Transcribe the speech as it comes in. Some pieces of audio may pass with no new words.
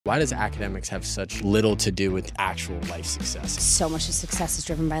Why does academics have such little to do with actual life success? So much of success is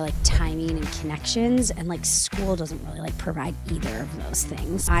driven by like timing and connections, and like school doesn't really like provide either of those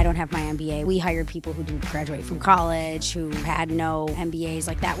things. I don't have my MBA. We hired people who didn't graduate from college, who had no MBAs.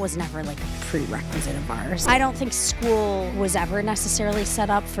 Like that was never like a prerequisite of ours. I don't think school was ever necessarily set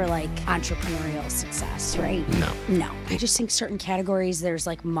up for like entrepreneurial success, right? No. I just think certain categories there's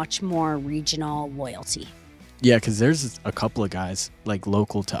like much more regional loyalty. Yeah, because there's a couple of guys like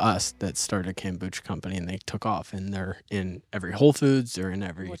local to us that started a kombucha company and they took off, and they're in every Whole Foods. They're in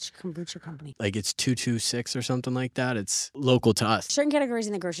every... Which kombucha company? Like it's 226 or something like that. It's local to us. Certain categories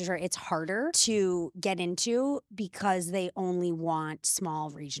in the grocery store, it's harder to get into because they only want small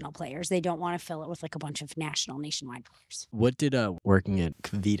regional players. They don't want to fill it with like a bunch of nationwide players. What did working at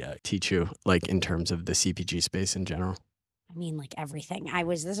Kvita teach you, like in terms of the CPG space in general? I mean, like everything. I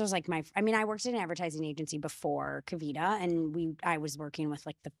worked in an advertising agency before Kvita, and I was working with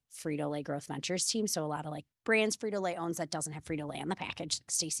like the Frito-Lay Growth Ventures team. So a lot of like brands Frito-Lay owns that doesn't have Frito-Lay on the package,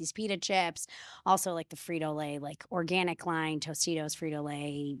 like Stacy's Pita Chips, also like the Frito-Lay like organic line, Tostitos,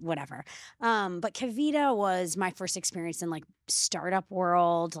 Frito-Lay, whatever. But Kvita was my first experience in like startup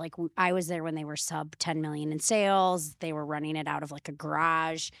world. Like I was there when they were sub 10 million in sales. They were running it out of like a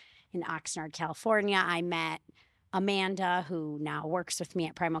garage in Oxnard, California. I met Amanda, who now works with me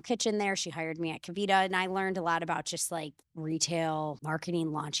at Primal Kitchen there. She hired me at Kvita, and I learned a lot about just like retail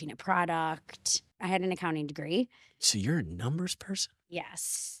marketing, launching a product. I had an accounting degree. So you're a numbers person?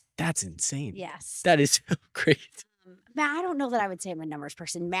 Yes. That's insane. Yes. That is so great. I don't know that I would say I'm a numbers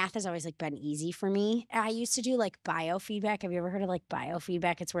person. Math has always like been easy for me. I used to do like biofeedback. Have you ever heard of like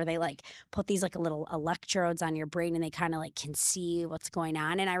biofeedback? It's where they like put these like little electrodes on your brain and they kind of like can see what's going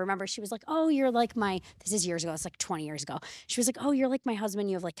on. And I remember she was like, "Oh, you're like this is years ago. It's like 20 years ago." She was like, "Oh, you're like my husband.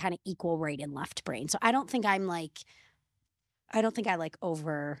 You have like kind of equal right and left brain." So I don't think I like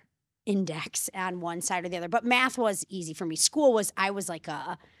over index on one side or the other. But math was easy for me. School was, I was like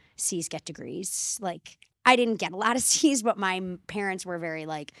C's get degrees. Like I didn't get a lot of C's, but my parents were very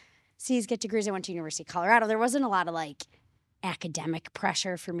like, C's get degrees. I went to University of Colorado. There wasn't a lot of like academic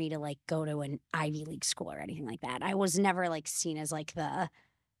pressure for me to like go to an Ivy League school or anything like that. I was never like seen as like the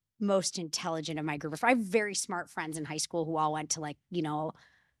most intelligent of my group. I have very smart friends in high school who all went to like,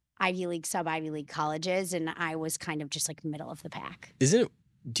 Ivy League, sub-Ivy League colleges, and I was kind of just like middle of the pack.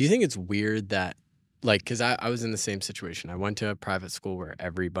 Do you think it's weird that, like, because I was in the same situation. I went to a private school where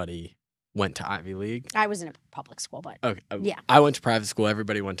everybody went to Ivy League. I was in a public school, but okay, yeah. I went to private school.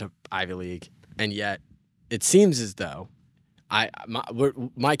 Everybody went to Ivy League, and yet it seems as though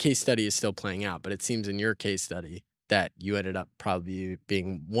my case study is still playing out. But it seems in your case study that you ended up probably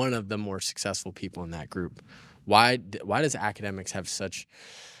being one of the more successful people in that group. Why does academics have such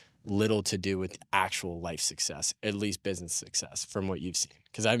little to do with actual life success, at least business success, from what you've seen?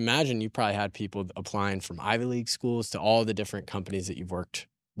 Because I imagine you probably had people applying from Ivy League schools to all the different companies that you've worked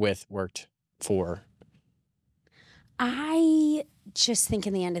for. I just think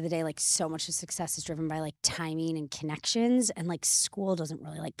in the end of the day, like so much of success is driven by like timing and connections, and like school doesn't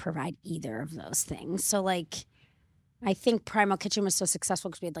really like provide either of those things. So like I think Primal Kitchen was so successful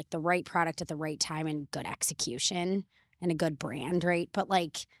because we had like the right product at the right time and good execution and a good brand, right? But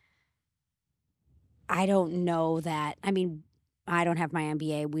like I don't know that. I mean, I don't have my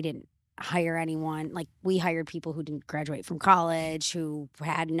MBA. We didn't hire anyone. Like we hired people who didn't graduate from college, who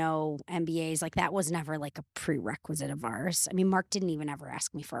had no MBAs. Like that was never like a prerequisite of ours. I mean, Mark didn't even ever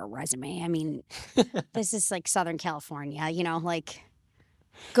ask me for a resume. I mean, this is like Southern California, like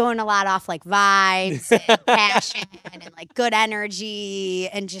going a lot off like vibes and passion and like good energy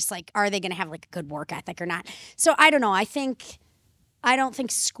and just like, are they going to have like a good work ethic or not? So I don't know. I don't think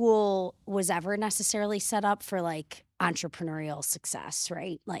school was ever necessarily set up for like entrepreneurial success,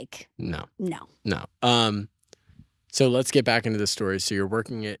 right? Like No. No. So let's get back into the story. So you were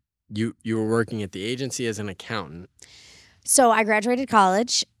working at the agency as an accountant. So I graduated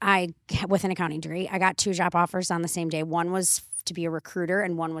college with an accounting degree. I got 2 job offers on the same day. One was to be a recruiter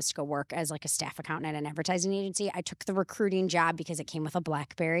and one was to go work as like a staff accountant at an advertising agency. I took the recruiting job because it came with a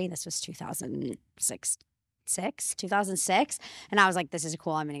BlackBerry. This was 2006. And I was like, this is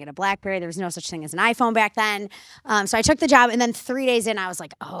cool. I'm going to get a BlackBerry. There was no such thing as an iPhone back then. So I took the job, and then 3 days in, I was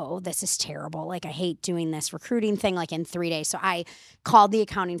like, oh, this is terrible. Like, I hate doing this recruiting thing like in 3 days. So I called the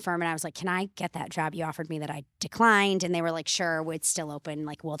accounting firm and I was like, can I get that job you offered me that I declined? And they were like, sure, it's still open.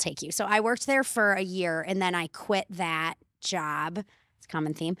 Like, we'll take you. So I worked there for a year, and then I quit that job. It's a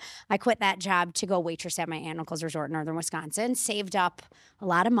common theme. I quit that job to go waitress at my aunt and uncle's resort in northern Wisconsin, saved up a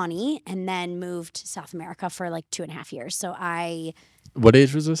lot of money, and then moved to South America for like 2.5 years. So What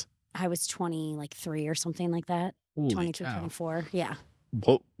age was this? I was 23 or something like that. Holy 22, cow. 24. Yeah.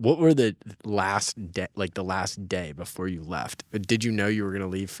 What were the last day, like the last day before you left? Did you know you were gonna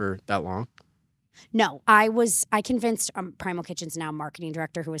leave for that long? No, I convinced Primal Kitchen's now marketing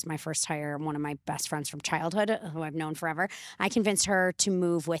director, who was my first hire, one of my best friends from childhood, who I've known forever. I convinced her to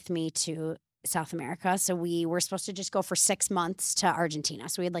move with me to South America. So we were supposed to just go for 6 months to Argentina.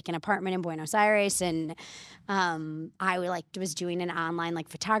 So we had like an apartment in Buenos Aires, and I was doing an online like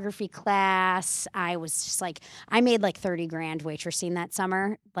photography class. I was just like, I made like 30 grand waitressing that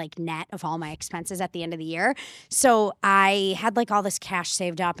summer, like net of all my expenses at the end of the year. So I had like all this cash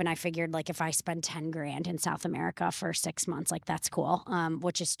saved up, and I figured like if I spend 10 grand in South America for 6 months, like that's cool,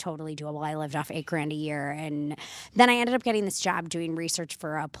 which is totally doable. I lived off 8 grand a year. And then I ended up getting this job doing research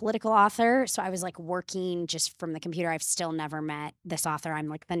for a political author. So I was like working just from the computer. I've still never met this author. I'm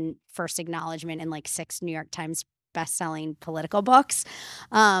like the first acknowledgement in like 6 New York Times best-selling political books.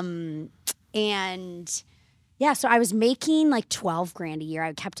 And yeah, so I was making like 12 grand a year.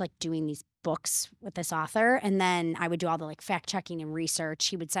 I kept like doing these books with this author, and then I would do all the like fact checking and research.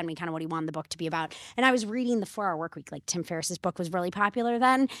 He would send me kind of what he wanted the book to be about. And I was reading the 4 Hour Work Week. Like Tim Ferriss's book was really popular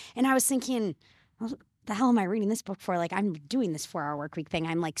then. And I was thinking, well, the hell am I reading this book for? Like, I'm doing this 4 Hour Work Week thing.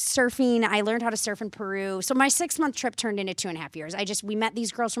 I'm like surfing. I learned how to surf in Peru. So my 6-month trip turned into 2.5 years. We met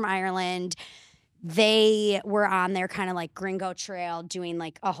these girls from Ireland. They were on their kind of like gringo trail doing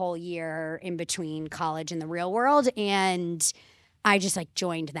like a whole year in between college and the real world. And I just like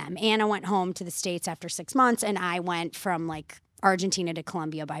joined them. Anna went home to the States after 6 months, and I went from like Argentina to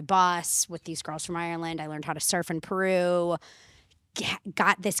Colombia by bus with these girls from Ireland. I learned how to surf in Peru,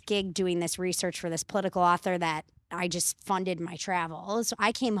 got this gig doing this research for this political author that I just funded my travel. So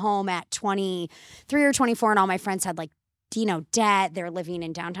I came home at 23 or 24, and all my friends had like, debt. They're living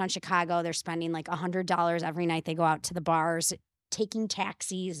in downtown Chicago. They're spending like $100 every night. They go out to the bars, taking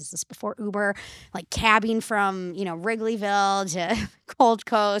taxis. This is before Uber, like cabbing from, Wrigleyville to Gold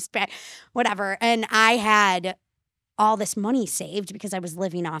Coast, back, whatever. And I had all this money saved because I was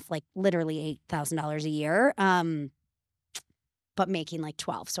living off like literally $8,000 a year, but making like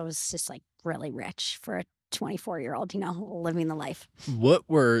 12. So it was just like really rich for a 24-year-old, living the life. What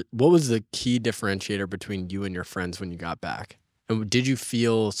was the key differentiator between you and your friends when you got back? And did you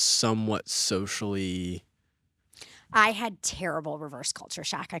feel somewhat socially? I had terrible reverse culture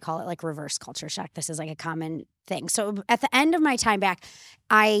shock. I call it like reverse culture shock. This is like a common thing. So at the end of my time back,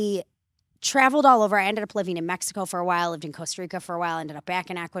 I traveled all over. I ended up living in Mexico for a while, lived in Costa Rica for a while, ended up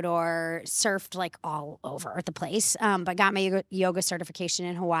back in Ecuador, surfed like all over the place, but got my yoga certification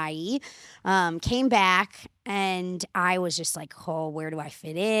in Hawaii, came back, and I was just like, oh, where do I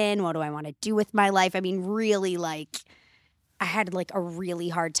fit in? What do I want to do with my life? I mean, really, like, I had like a really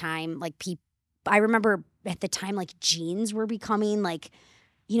hard time. Like, I remember at the time, like, jeans were becoming like,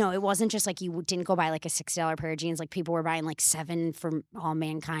 it wasn't just like you didn't go buy like a $60 pair of jeans. Like people were buying like 7 from All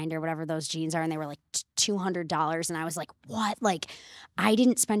Mankind or whatever those jeans are. And they were like $200. And I was like, what? Like I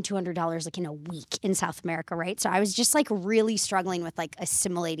didn't spend $200 like in a week in South America, right? So I was just like really struggling with like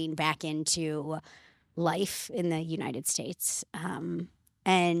assimilating back into life in the United States.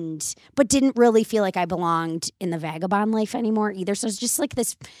 But didn't really feel like I belonged in the vagabond life anymore either. So it's just like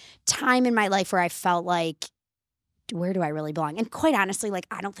this time in my life where I felt like, where do I really belong? And quite honestly, like,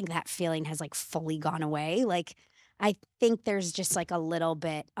 I don't think that feeling has like fully gone away. Like, I think there's just like a little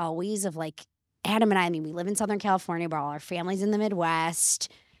bit always of like Adam and I mean, we live in Southern California, but all our family's in the Midwest.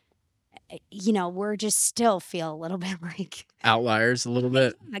 We're just still feel a little bit like Outliers a little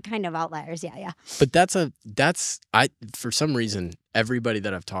bit. Kind of outliers. Yeah. Yeah. But for some reason, everybody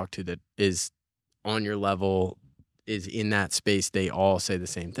that I've talked to that is on your level is in that space, they all say the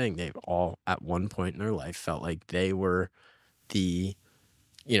same thing. They've all at one point in their life felt like they were the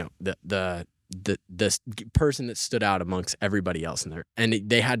person that stood out amongst everybody else in there, and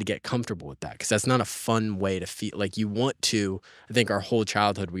they had to get comfortable with that because that's not a fun way to feel. Like you want to. I think our whole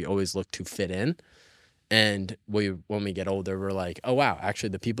childhood we always look to fit in, and when we get older, we're like, oh wow, actually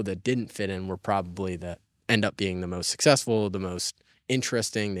the people that didn't fit in were probably the end up being the most successful, the most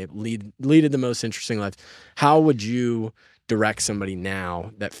interesting. They leaded the most interesting life. How would you direct somebody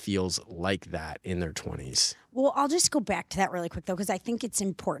now that feels like that in their 20s? Well, I'll just go back to that really quick though, because I think it's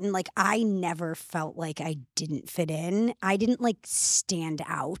important. Like I never felt like I didn't fit in. I didn't like stand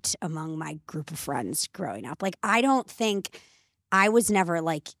out among my group of friends growing up. Like I don't think I was never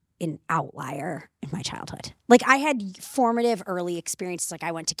like an outlier in my childhood. Like I had formative early experiences. Like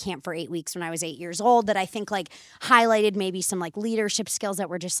I went to camp for 8 weeks when I was 8 years old that I think like highlighted maybe some like leadership skills that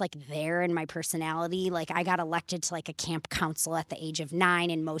were just like there in my personality. Like I got elected to like a camp council at the age of 9,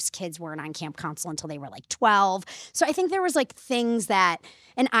 and most kids weren't on camp council until they were like 12. So I think there was like things that,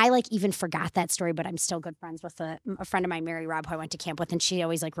 and I like even forgot that story, but I'm still good friends with a friend of mine, Mary Robb, who I went to camp with, and she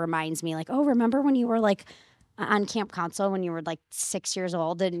always like reminds me like, oh, remember when you were like on camp council when you were like 6 years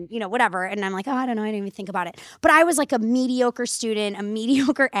old and, you know, whatever. And I'm like, oh, I don't know. I didn't even think about it. But I was like a mediocre student, a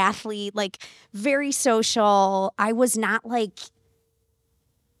mediocre athlete, like very social. I was not like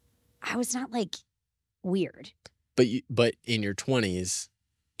weird. But in your 20s.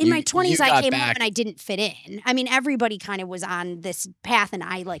 In my 20s, I came back. home and I didn't fit in. I mean, everybody kind of was on this path and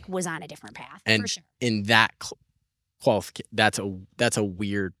I like was on a different path, and for sure. In that qualification, that's a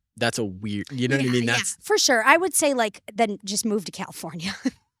weird, you know what I mean? That's for sure. I would say like, then just move to California.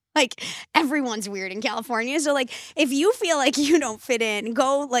 Like everyone's weird in California. So like if you feel like you don't fit in,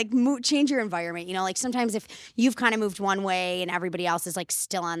 go like change your environment. You know, like sometimes if you've kind of moved one way and everybody else is like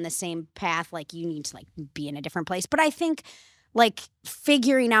still on the same path, like you need to like be in a different place. But I think like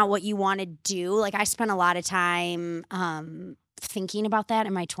figuring out what you want to do, like I spent a lot of time thinking about that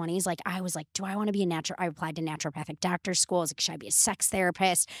in my 20s. Like I was like, do I want to be I applied to naturopathic doctor school. I was like, should I be a sex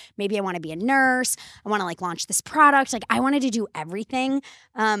therapist? Maybe I want to be a nurse. I want to like launch this product. Like I wanted to do everything.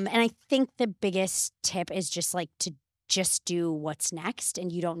 And I think the biggest tip is just like to just do what's next.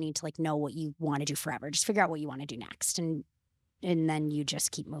 And you don't need to like know what you want to do forever. Just figure out what you want to do next. And then you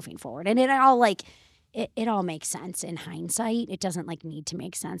just keep moving forward. And it all like, it all makes sense in hindsight. It doesn't like need to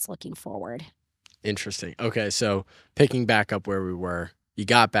make sense looking forward. Interesting. Okay, so picking back up where we were, you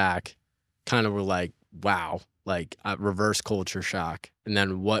got back, kind of were like, wow, like a reverse culture shock. And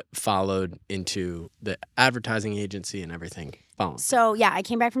then what followed into the advertising agency and everything following? So yeah, I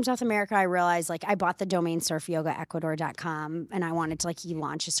came back from South America. I realized like I bought the domain surfyogaecuador.com and I wanted to like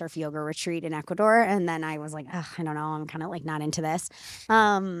launch a surf yoga retreat in Ecuador. And then I was like, I don't know, I'm kind of like not into this.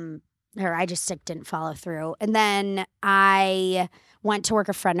 Or I just didn't follow through. And then I went to work.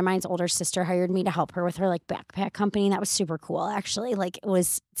 A friend of mine's older sister hired me to help her with her like backpack company. And that was super cool, actually. Like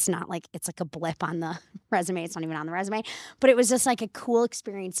it's not like it's like a blip on the resume. It's not even on the resume. But it was just like a cool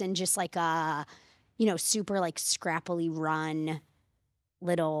experience and just like a, you know, super like scrappily run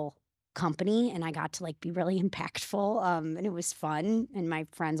little company. And I got to like be really impactful. And it was fun. And my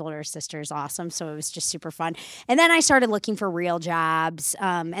friend's older sister is awesome. So it was just super fun. And then I started looking for real jobs.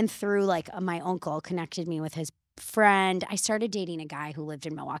 And through like my uncle connected me with his friend. I started dating a guy who lived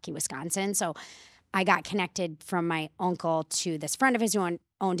in Milwaukee, Wisconsin. So I got connected from my uncle to this friend of his who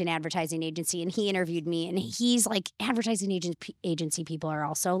owned an advertising agency, and he interviewed me. And he's like, advertising agency people are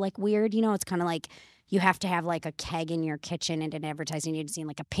also like weird. You know, it's kind of like you have to have like a keg in your kitchen at an advertising agency and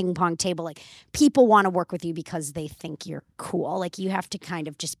like a ping pong table. Like people want to work with you because they think you're cool. Like you have to kind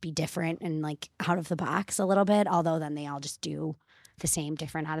of just be different and like out of the box a little bit. Although then they all just do the same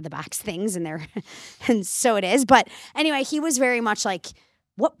different out of the box things and so it is. But anyway, he was very much like,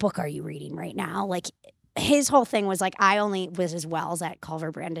 what book are you reading right now? Like his whole thing was like, I only was as Wells at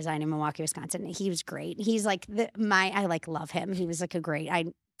Culver Brand Design in Milwaukee, Wisconsin. He was great. He's like I like love him. He was like a great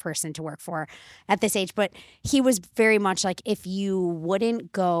person to work for at this age, but he was very much like, if you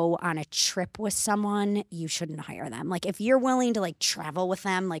wouldn't go on a trip with someone, you shouldn't hire them. Like if you're willing to like travel with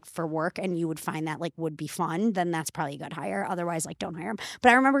them like for work and you would find that like would be fun, then that's probably a good hire. Otherwise, like don't hire him.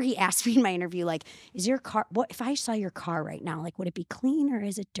 But I remember he asked me in my interview, like, is your car, what if I saw your car right now, like would it be clean or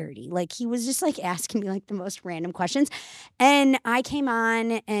is it dirty? Like he was just like asking me like the most random questions. And I came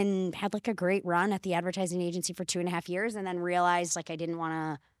on and had like a great run at the advertising agency for 2.5 years and then realized like I didn't want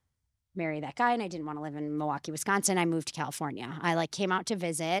to marry that guy and I didn't want to live in Milwaukee, Wisconsin. I moved to California. I like came out to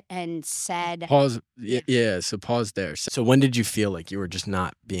visit and said, pause. Yeah. So pause there. So when did you feel like you were just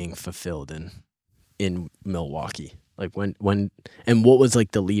not being fulfilled in Milwaukee? Like when, and what was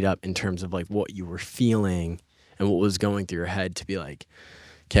like the lead up in terms of like what you were feeling and what was going through your head to be like,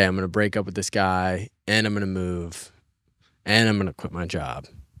 okay, I'm going to break up with this guy and I'm going to move and I'm going to quit my job.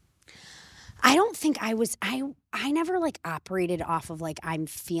 I don't think I never like operated off of like I'm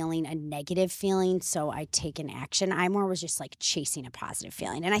feeling a negative feeling, so I take an action. I more was just like chasing a positive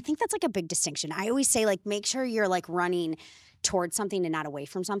feeling. And I think that's like a big distinction. I always say like make sure you're like running towards something and not away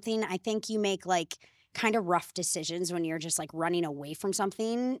from something. I think you make like kind of rough decisions when you're just like running away from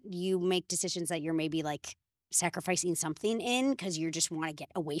something. You make decisions that you're maybe like sacrificing something in because you just want to get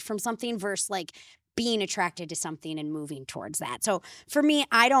away from something versus like being attracted to something and moving towards that. So for me,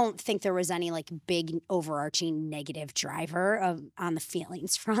 I don't think there was any like big overarching negative driver on the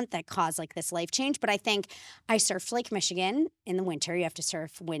feelings front that caused like this life change. But I think I surfed Lake Michigan in the winter. You have to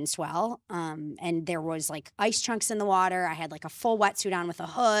surf wind swell. And there was like ice chunks in the water. I had like a full wetsuit on with a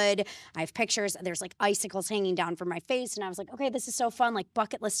hood. I have pictures. There's like icicles hanging down from my face. And I was like, okay, this is so fun, like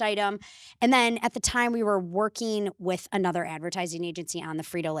bucket list item. And then at the time we were working with another advertising agency on the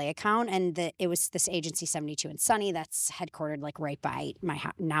Frito-Lay account. And it was this agency 72 and Sunny that's headquartered like right by my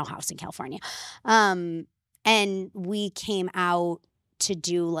now house in California. And we came out to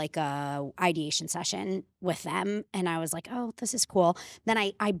do like a ideation session with them. And I was like, oh, this is cool. Then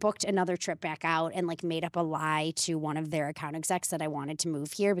I booked another trip back out and like made up a lie to one of their account execs that I wanted to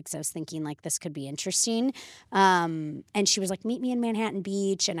move here because I was thinking like this could be interesting. And she was like, meet me in Manhattan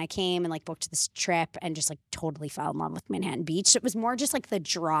Beach. And I came and like booked this trip and just like totally fell in love with Manhattan Beach. So it was more just like the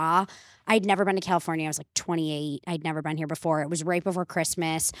draw. I'd never been to California. I was like 28. I'd never been here before. It was right before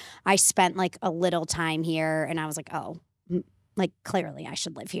Christmas. I spent like a little time here and I was like, oh, like clearly I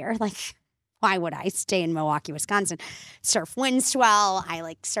should live here. Like, why would I stay in Milwaukee, Wisconsin? Surf wind swell. I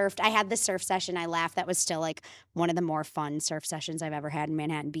like surfed. I had this surf session. I laughed. That was still like one of the more fun surf sessions I've ever had in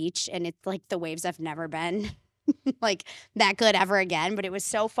Manhattan Beach. And it's like the waves have never been like that good ever again. But it was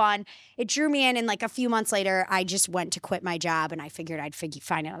so fun. It drew me in. And like a few months later, I just went to quit my job and I figured I'd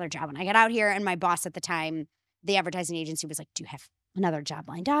find another job when I got out here. And my boss at the time, the advertising agency, was like, do you have another job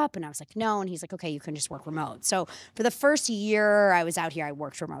lined up? And I was like, no. And he's like, okay, you can just work remote. So for the first year I was out here, I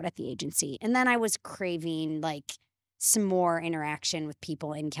worked remote at the agency. And then I was craving like some more interaction with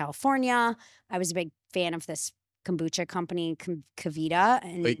people in California. I was a big fan of this kombucha company, Kavita.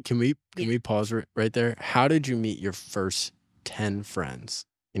 And Wait, can we pause right there? How did you meet your first 10 friends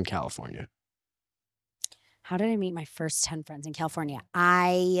in California? How did I meet my first 10 friends in California?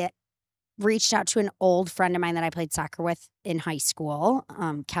 I reached out to an old friend of mine that I played soccer with in high school,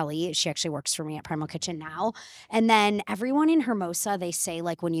 Kelly. She actually works for me at Primal Kitchen now. And then everyone in Hermosa, they say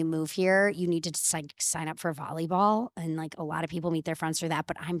like when you move here, you need to sign up for volleyball. And like a lot of people meet their friends through that,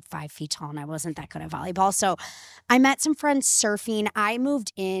 but I'm 5 feet tall and I wasn't that good at volleyball. So I met some friends surfing. I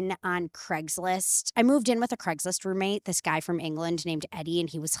moved in on Craigslist. I moved in with a Craigslist roommate, this guy from England named Eddie, and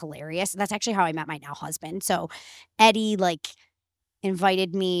he was hilarious. That's actually how I met my now husband. So Eddie like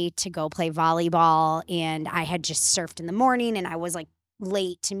invited me to go play volleyball, and I had just surfed in the morning and I was like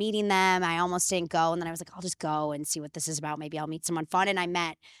late to meeting them. I almost didn't go. And then I was like, I'll just go and see what this is about. Maybe I'll meet someone fun. And I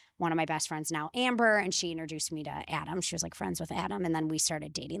met one of my best friends now, Amber, and she introduced me to Adam. She was like friends with Adam. And then we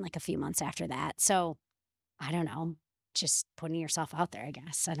started dating like a few months after that. So I don't know, just putting yourself out there, I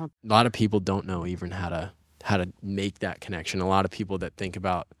guess. A lot of people don't know even how to make that connection. A lot of people that think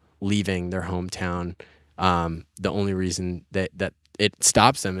about leaving their hometown, the only reason that it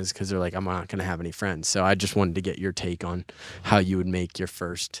stops them is because they're like, I'm not going to have any friends. So I just wanted to get your take on how you would make your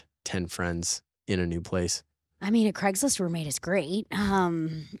first 10 friends in a new place. I mean, a Craigslist roommate is great.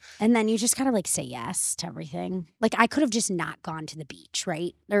 And then you just gotta like say yes to everything. Like I could have just not gone to the beach,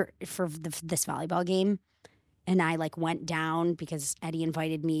 right? Or for this volleyball game. And I like went down because Eddie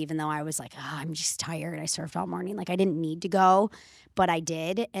invited me, even though I was like, oh, I'm just tired. I surfed all morning. Like I didn't need to go, but I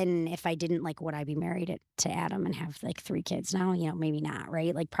did. And if I didn't, like, would I be married to Adam and have like 3 kids now? You know, maybe not,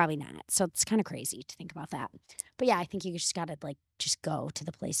 right? Like probably not. So it's kind of crazy to think about that. But yeah, I think you just gotta like just go to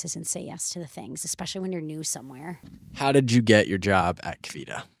the places and say yes to the things, especially when you're new somewhere. How did you get your job at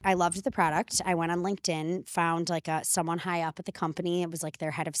Kavita? I loved the product. I went on LinkedIn, found like someone high up at the company. It was like their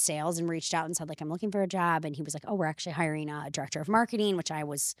head of sales, and reached out and said like, I'm looking for a job. And he was like, oh, we're actually hiring a director of marketing, which I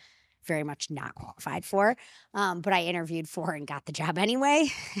was very much not qualified for. But I interviewed for and got the job anyway.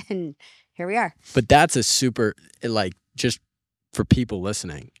 And here we are. But that's a super, like, just for people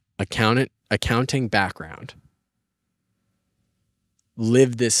listening, accounting background.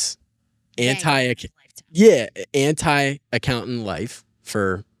 Live this anti-accountant life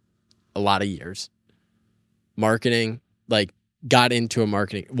for a lot of years. Marketing, like got into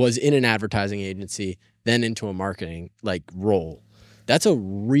was in an advertising agency, then into a marketing like role. That's a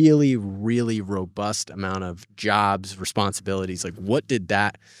really, really robust amount of jobs, responsibilities. Like what did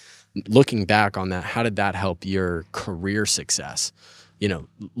that, looking back on that, how did that help your career success? You know,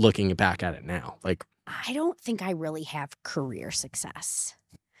 looking back at it now, like, I don't think I really have career success.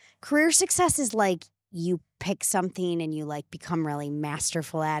 Career success is like you pick something and you like become really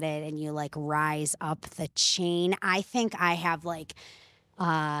masterful at it and you like rise up the chain. I think I have like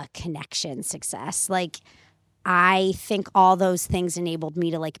connection success. Like I think all those things enabled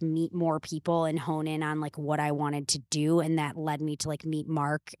me to like meet more people and hone in on like what I wanted to do. And that led me to like meet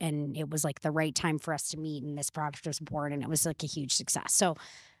Mark, and it was like the right time for us to meet, and this product was born, and it was like a huge success. So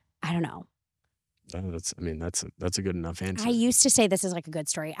I don't know. That's a good enough answer. I used to say this is like a good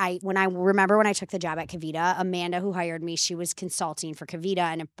story. When I took the job at Kavita, Amanda, who hired me, she was consulting for Kavita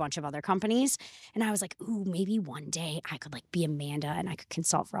and a bunch of other companies. And I was like, ooh, maybe one day I could like be Amanda and I could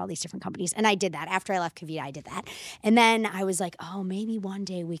consult for all these different companies. And I did that. After I left Kavita, I did that. And then I was like, oh, maybe one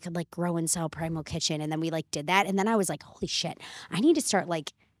day we could like grow and sell Primal Kitchen. And then we like did that. And then I was like, holy shit, I need to start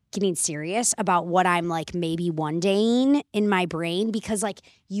like getting serious about what I'm like maybe one daying in my brain, because like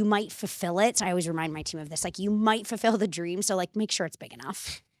you might fulfill it. So I always remind my team of this, like you might fulfill the dream. So like make sure it's big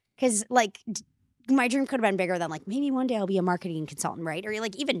enough. Because like my dream could have been bigger than like maybe one day I'll be a marketing consultant, right? Or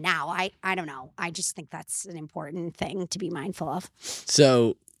like even now, I don't know. I just think that's an important thing to be mindful of.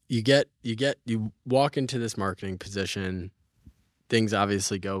 So you walk into this marketing position, things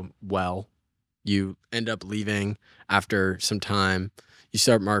obviously go well. You end up leaving after some time. You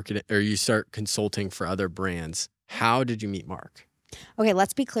start marketing or you start consulting for other brands. How did you meet Mark? Okay,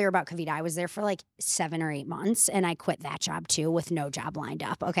 let's be clear about Kavita. I was there for like 7 or 8 months and I quit that job too with no job lined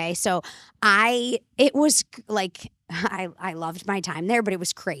up. Okay. So it was like, I loved my time there, but it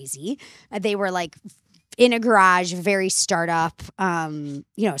was crazy. They were like in a garage, very startup. It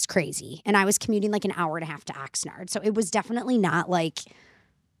was crazy. And I was commuting like an hour and a half to Oxnard. So it was definitely not like,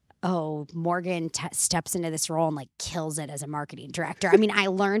 oh, Morgan steps into this role and like kills it as a marketing director. I mean, I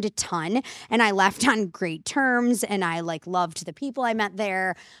learned a ton and I left on great terms and I like loved the people I met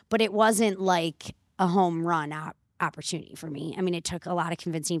there, but it wasn't like a home run opportunity for me. I mean, it took a lot of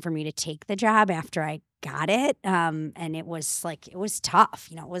convincing for me to take the job after I got it. And it was tough.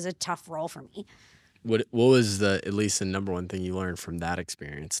 It was a tough role for me. What was at least the number one thing you learned from that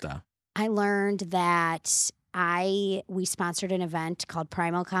experience though? I learned that we sponsored an event called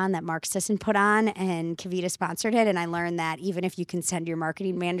Primal Con that Mark Sisson put on, and Kavita sponsored it. And I learned that even if you can send your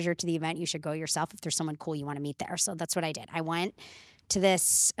marketing manager to the event, you should go yourself if there's someone cool you want to meet there. So that's what I did. I went to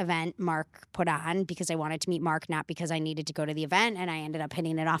this event Mark put on because I wanted to meet Mark, not because I needed to go to the event. And I ended up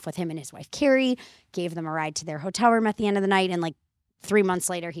hitting it off with him and his wife, Carrie, gave them a ride to their hotel room at the end of the night. And like 3 months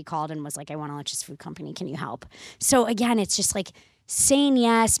later, he called and was like, I want to launch this food company. Can you help? So again, it's just like saying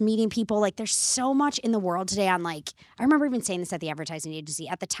yes, meeting people. Like there's so much in the world today on like, I remember even saying this at the advertising agency.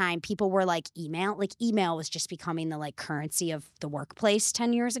 At the time, people were like email was just becoming the like currency of the workplace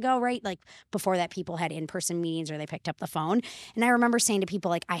 10 years ago, right? Like before that, people had in-person meetings or they picked up the phone. And I remember saying to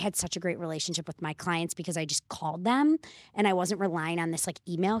people like, I had such a great relationship with my clients because I just called them and I wasn't relying on this like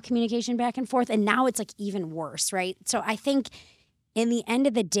email communication back and forth. And now it's like even worse, right? So I think in the end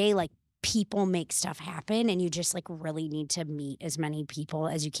of the day, like people make stuff happen and you just like really need to meet as many people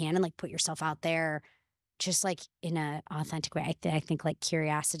as you can and like put yourself out there just like in a authentic way. I think like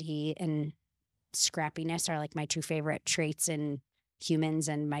curiosity and scrappiness are like my 2 favorite traits in humans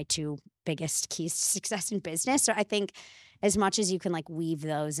and my 2 biggest keys to success in business. So I think as much as you can like weave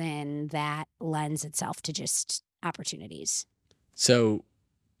those in, that lends itself to just opportunities. So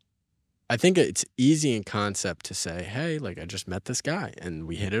I think it's easy in concept to say, hey, like I just met this guy and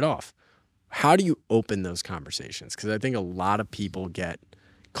we hit it off. How do you open those conversations? Because I think a lot of people get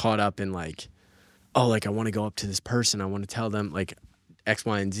caught up in like, oh, like I want to go up to this person. I want to tell them like X,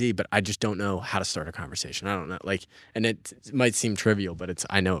 Y, and Z, but I just don't know how to start a conversation. I don't know. Like, and it might seem trivial, but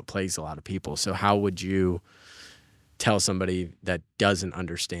I know it plagues a lot of people. So how would you tell somebody that doesn't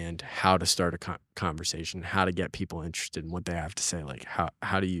understand how to start a conversation, how to get people interested in what they have to say? Like,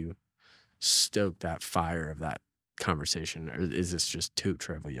 how do you stoke that fire of that conversation, or is this just too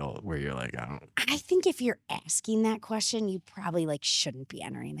trivial where you're like, I think if you're asking that question, you probably like shouldn't be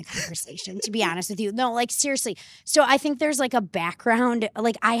entering the conversation, to be honest with you. No, like seriously. So I think there's like a background,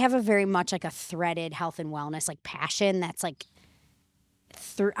 like I have a very much like a threaded health and wellness like passion that's like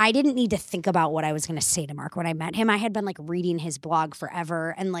I didn't need to think about what I was going to say to Mark when I met him. I had been like reading his blog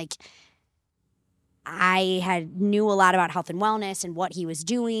forever and like I knew a lot about health and wellness and what he was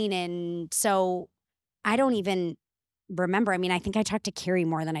doing. And so I don't even remember. I mean, I think I talked to Carrie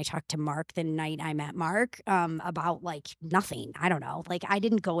more than I talked to Mark the night I met Mark about like nothing. I don't know. Like I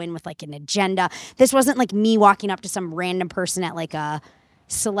didn't go in with like an agenda. This wasn't like me walking up to some random person at like a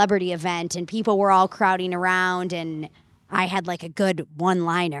celebrity event and people were all crowding around and I had like a good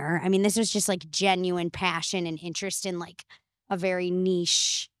one-liner. I mean, this was just like genuine passion and interest in like a very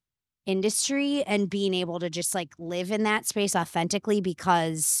niche industry and being able to just like live in that space authentically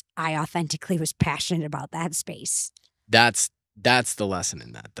because I authentically was passionate about that space. That's the lesson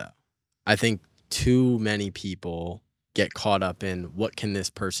in that though. I think too many people get caught up in what can this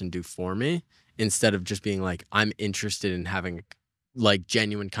person do for me instead of just being like, I'm interested in having like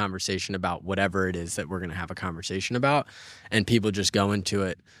genuine conversation about whatever it is that we're going to have a conversation about. And people just go into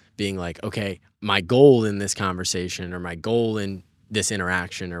it being like, okay, my goal in this conversation or my goal in this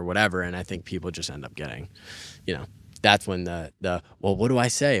interaction or whatever. And I think people just end up getting, that's when the well, what do I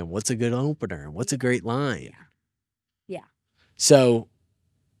say? And what's a good opener? And what's a great line? Yeah. So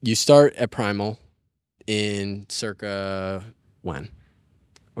you start at Primal in circa when?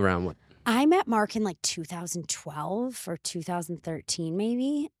 Around what? I met Mark in like 2012 or 2013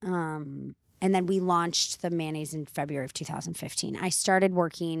 maybe. And then we launched the mayonnaise in February of 2015. I started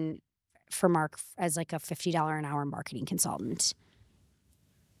working for Mark as like a $50 an hour marketing consultant.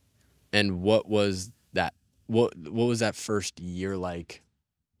 And what was that? What was that first year like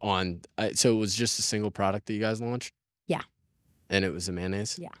on? So it was just a single product that you guys launched? Yeah. And it was a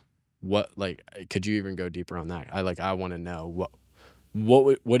mayonnaise? Yeah. What, like, could you even go deeper on that? I want to know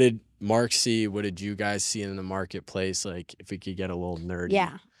what did Mark see? What did you guys see in the marketplace? Like, if we could get a little nerdy.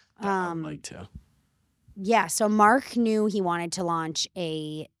 Yeah. I would like to. Yeah, so Mark knew he wanted to launch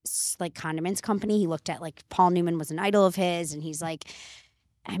a like condiments company. He looked at like Paul Newman was an idol of his, and he's like,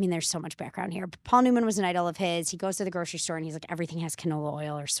 I mean, there's so much background here. But Paul Newman was an idol of his. He goes to the grocery store and he's like, everything has canola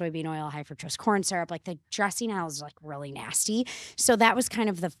oil or soybean oil, high fructose corn syrup. Like the dressing aisle is like really nasty. So that was kind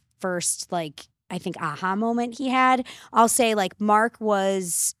of the first like I think aha moment he had. I'll say like Mark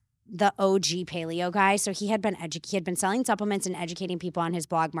was the OG paleo guy. So he had been selling supplements and educating people on his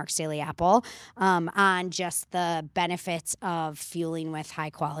blog, Mark's Daily Apple, on just the benefits of fueling with high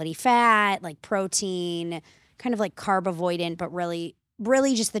quality fat, like protein, kind of like carb avoidant, but really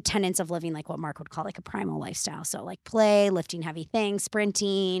just the tenets of living like what Mark would call like a primal lifestyle. So like play, lifting heavy things,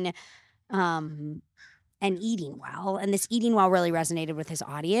 sprinting, and eating well. And this eating well really resonated with his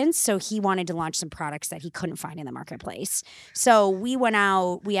audience. So he wanted to launch some products that he couldn't find in the marketplace. So we went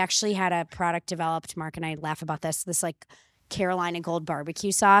out, we actually had a product developed. Mark and I laugh about this like Carolina Gold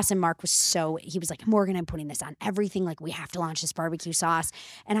barbecue sauce. And Mark was he was like, Morgan, I'm putting this on everything. Like, we have to launch this barbecue sauce.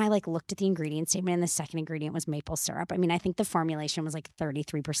 And I like looked at the ingredient statement and the second ingredient was maple syrup. I mean, I think the formulation was like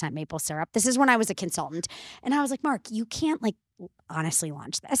 33% maple syrup. This is when I was a consultant. And I was like, Mark, you can't like honestly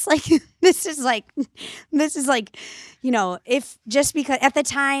launch this. Like, this is like, if just because at the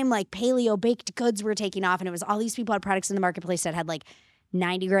time, like paleo baked goods were taking off and it was all these people had products in the marketplace that had like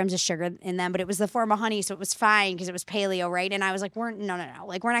 90 grams of sugar in them, but it was the form of honey, so it was fine because it was paleo, right? And I was like, no.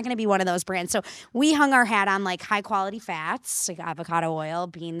 Like, we're not going to be one of those brands. So we hung our hat on like high quality fats, like avocado oil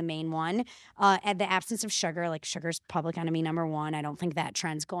being the main one, and the absence of sugar. Like, sugar's public enemy number one. I don't think that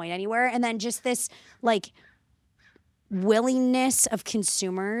trend's going anywhere. And then just this like willingness of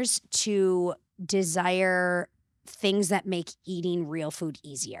consumers to desire things that make eating real food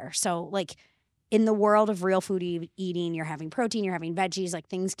easier. So like, in the world of real food eating, you're having protein, you're having veggies, like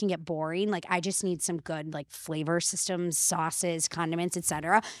things can get boring. Like, I just need some good like flavor systems, sauces, condiments,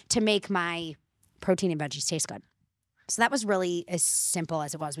 etc., to make my protein and veggies taste good. So that was really as simple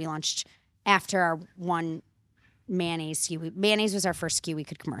as it was. We launched after our one mayonnaise SKU. Mayonnaise was our first SKU we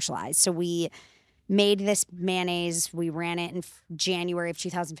could commercialize. So we made this mayonnaise. We ran it in January of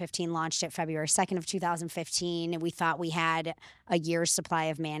 2015, launched it February 2nd of 2015. And we thought we had a year's supply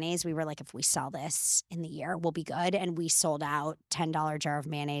of mayonnaise. We were like, if we sell this in the year, we'll be good. And we sold out $10 jar of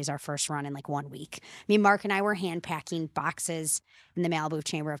mayonnaise our first run in like 1 week. I mean, Mark and I were hand packing boxes in the Malibu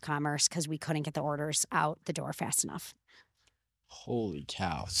Chamber of Commerce because we couldn't get the orders out the door fast enough. Holy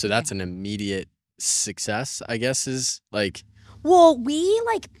cow. So that's an immediate success, I guess, is like... Well, we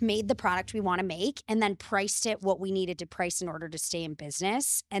like made the product we want to make and then priced it what we needed to price in order to stay in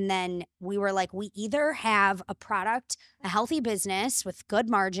business. And then we were like, we either have a product, a healthy business with good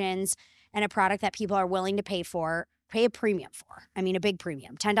margins, and a product that people are willing to pay a premium for. I mean, a big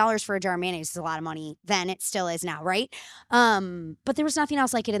premium. $10 for a jar of mayonnaise is a lot of money. Then it still is now, right? But there was nothing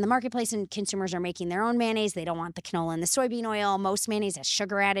else like it in the marketplace, and consumers are making their own mayonnaise. They don't want the canola and the soybean oil. Most mayonnaise has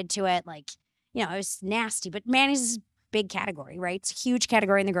sugar added to it. Like, it was nasty. But mayonnaise is big category, right? It's a huge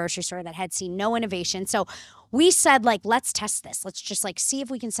category in the grocery store that had seen no innovation. So we said, like, let's test this. Let's just like see if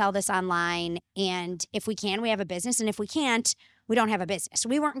we can sell this online. And if we can, we have a business. And if we can't, we don't have a business. So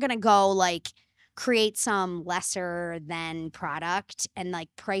we weren't going to go like create some lesser than product and like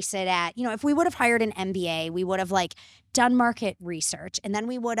price it at, if we would have hired an MBA, we would have like done market research, and then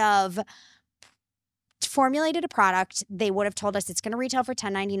we would have formulated a product. They would have told us it's going to retail for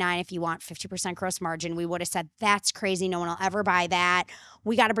 $10.99 if you want 50% gross margin. We would have said, that's crazy. No one will ever buy that.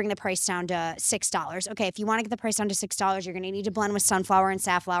 We got to bring the price down to $6. Okay, if you want to get the price down to $6, you're going to need to blend with sunflower and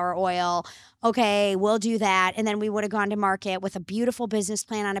safflower oil. Okay, we'll do that. And then we would have gone to market with a beautiful business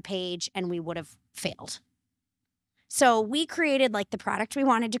plan on a page, and we would have failed. So we created like the product we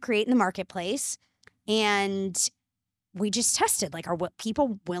wanted to create in the marketplace, and we just tested, like, are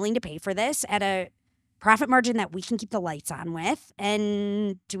people willing to pay for this at a profit margin that we can keep the lights on with,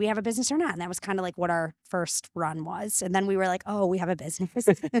 and do we have a business or not? And that was kind of like what our first run was. And then we were like, oh, we have a business.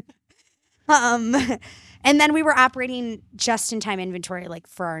 Um, and then we were operating just in time inventory like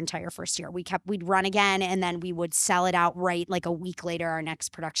for our entire first year. We'd run again, and then we would sell it outright like a week later. Our next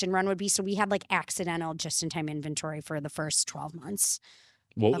production run would be. So we had like accidental just in time inventory for the first 12 months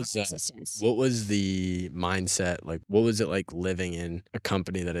What of was existence. what was the mindset like? What was it like living in a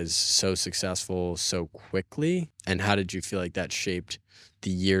company that is so successful so quickly? And how did you feel like that shaped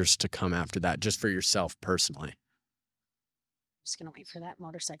the years to come after that, just for yourself personally? Just gonna wait for that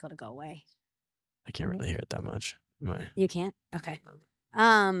motorcycle to go away. I can't really hear it that much. You can't? Okay.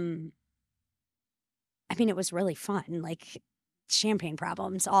 I mean, it was really fun. Like champagne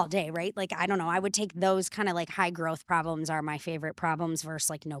problems all day, right? Like, I don't know. I would take those kind of like high growth problems are my favorite problems versus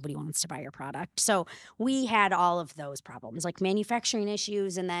like nobody wants to buy your product. So we had all of those problems, like manufacturing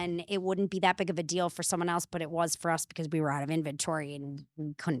issues, and then it wouldn't be that big of a deal for someone else, but it was for us because we were out of inventory and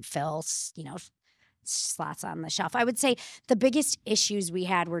we couldn't fill, slots on the shelf. I would say the biggest issues we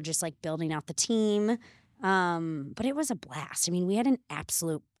had were just like building out the team. But it was a blast. I mean, we had an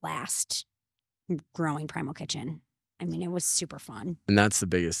absolute blast growing Primal Kitchen. I mean, it was super fun. And that's the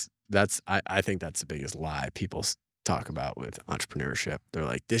biggest, I think that's the biggest lie people talk about with entrepreneurship. They're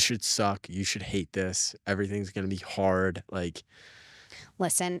like, this should suck. You should hate this. Everything's going to be hard. Like,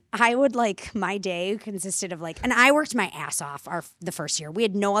 listen, I would my day consisted of and I worked my ass off the first year. We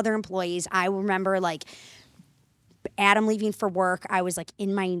had no other employees. I remember Adam leaving for work. I was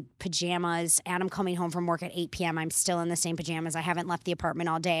in my pajamas. Adam coming home from work at 8 p.m. I'm still in the same pajamas. I haven't left the apartment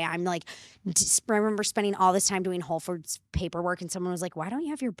all day. I remember spending all this time doing Whole Foods paperwork, and someone was like, why don't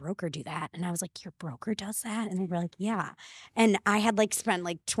you have your broker do that? And I was like, your broker does that? And they were like, yeah. And I had spent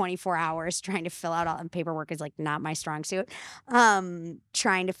 24 hours trying to fill out all, and paperwork is not my strong suit.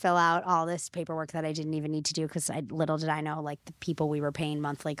 Trying to fill out all this paperwork that I didn't even need to do because little did I know the people we were paying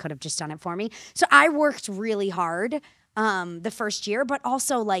monthly could have just done it for me. So I worked really hard the first year, but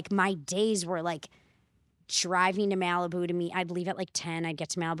also my days were driving to Malibu to meet. I'd leave at 10. I'd get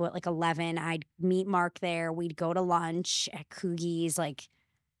to Malibu at 11. I'd meet Mark there. We'd go to lunch at Coogie's.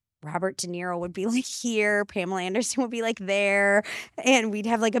 Robert De Niro would be here. Pamela Anderson would be there. And we'd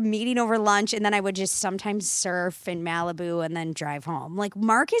have a meeting over lunch. And then I would just sometimes surf in Malibu and then drive home.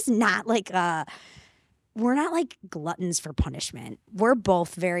 Mark is not we're not gluttons for punishment. We're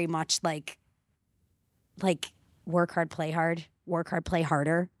both very much work hard, play hard, work hard, play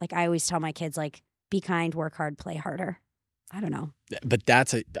harder. I always tell my kids, be kind, work hard, play harder. I don't know. But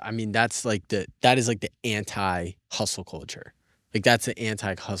that is the anti-hustle culture. That's the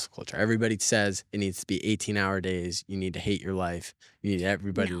anti-hustle culture. Everybody says it needs to be 18-hour days. You need to hate your life. You need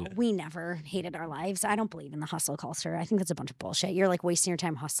everybody. No, we never hated our lives. I don't believe in the hustle culture. I think that's a bunch of bullshit. You're wasting your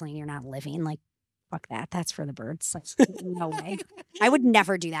time hustling. You're not living. Fuck that. That's for the birds. No way. I would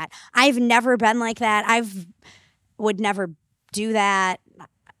never do that. I've never been like that. Would never do that.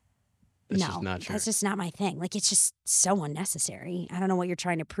 That's no, just not true. That's just not my thing. It's just so unnecessary. I don't know what you're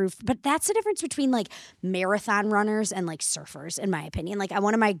trying to prove, but that's the difference between marathon runners and surfers, in my opinion.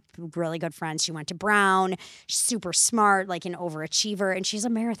 One of my really good friends, she went to Brown, she's super smart, an overachiever, and she's a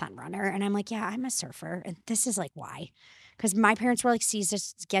marathon runner. And I'm yeah, I'm a surfer, and this is why? Because my parents were C's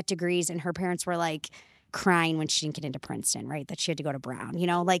to get degrees, and her parents were crying when she didn't get into Princeton, right? That she had to go to Brown.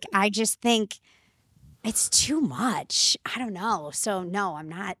 I just think it's too much. I don't know. So no, I'm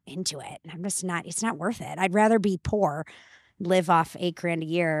not into it. I'm just not, it's not worth it. I'd rather be poor, live off $8,000 a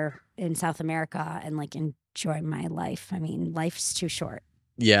year in South America and enjoy my life. I mean, life's too short.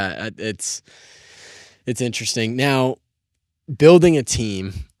 Yeah, it's interesting. Now, building a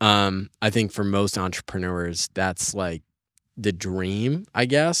team, I think for most entrepreneurs, that's the dream, I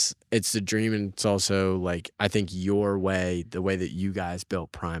guess. It's the dream, and it's also I think your way, the way that you guys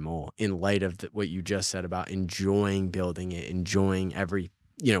built Primal, in light of what you just said about enjoying building it, enjoying every,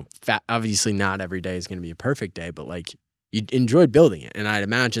 obviously not every day is going to be a perfect day, but you enjoyed building it. And I'd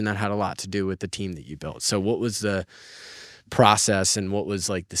imagine that had a lot to do with the team that you built. So what was the process and what was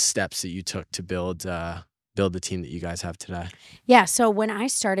the steps that you took to build the team that you guys have today? Yeah. So when I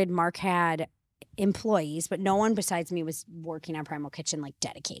started, Mark had employees, but no one besides me was working on Primal Kitchen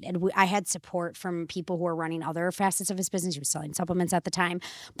dedicated. I had support from people who were running other facets of his business. He was selling supplements at the time,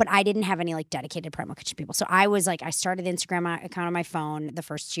 but I didn't have any dedicated Primal Kitchen people. So I was I started the Instagram account on my phone. The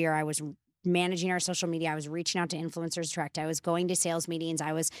first year I was managing our social media. I was reaching out to influencers direct. I was going to sales meetings.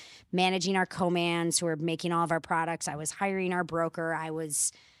 I was managing our co-mans who were making all of our products. I was hiring our broker. I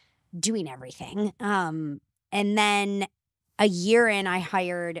was doing everything. And then a year in, I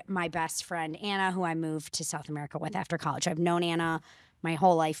hired my best friend, Anna, who I moved to South America with after college. I've known Anna my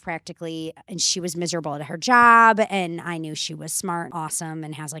whole life practically. And she was miserable at her job. And I knew she was smart, awesome,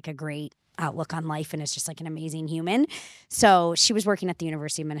 and has like a great outlook on life and is just like an amazing human. So she was working at the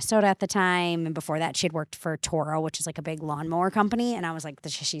University of Minnesota at the time. And before that, she had worked for Toro, which is like a big lawnmower company. And I was like,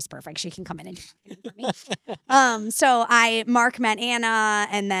 she's perfect. She can come in and do everything for me. So Mark met Anna,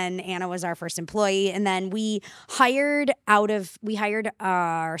 and then Anna was our first employee. And then we hired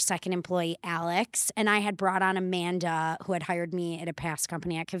our second employee, Alex. And I had brought on Amanda, who had hired me at a past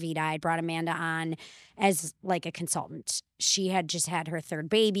company at Kavita. I brought Amanda on as like a consultant. She had just had her third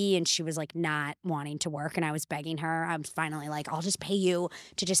baby and she was like not wanting to work, and I was begging her. I was finally like, I'll just pay you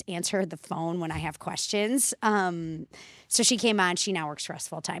to just answer the phone when I have questions. So she came on. She now works for us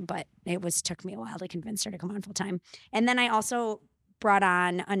full time, but took me a while to convince her to come on full time. And then I also brought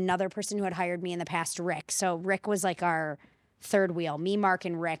on another person who had hired me in the past, Rick. So Rick was like our third wheel. Me, Mark,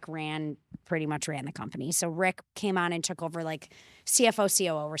 and Rick pretty much ran the company. So Rick came on and took over like CFO,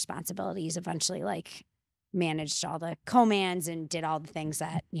 COO responsibilities, eventually like managed all the commands and did all the things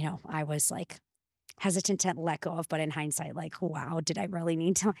that, I was like hesitant to let go of. But in hindsight, like, wow, did I really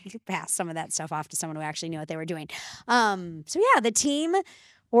need to like pass some of that stuff off to someone who actually knew what they were doing? So yeah, the team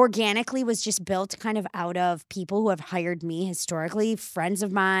organically was just built kind of out of people who have hired me historically, friends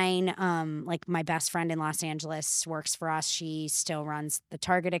of mine. Like my best friend in Los Angeles works for us. She still runs the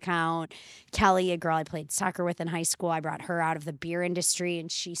Target account. Kelly, a girl I played soccer with in high school, I brought her out of the beer industry,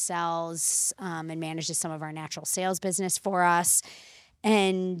 and she sells and manages some of our natural sales business for us.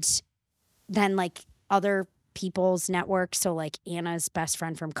 And then like other people's network. So like Anna's best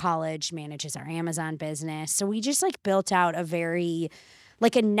friend from college manages our Amazon business. So we just like built out a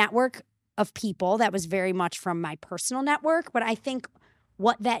network of people that was very much from my personal network. But I think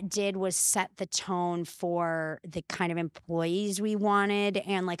what that did was set the tone for the kind of employees we wanted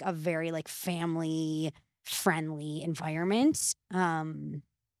and like a very like family friendly environment.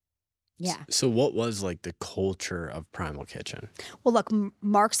 Yeah. So what was like the culture of Primal Kitchen? Well, look,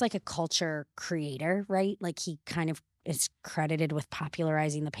 Mark's like a culture creator, right? Like he kind of is credited with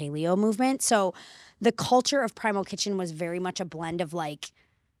popularizing the paleo movement. So the culture of Primal Kitchen was very much a blend of like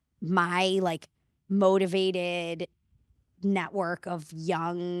my like motivated network of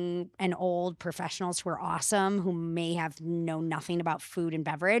young and old professionals who are awesome, who may have known nothing about food and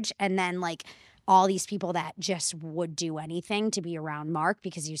beverage, and then like all these people that just would do anything to be around Mark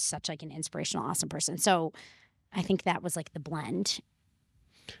because he was such like an inspirational, awesome person. So I think that was like the blend.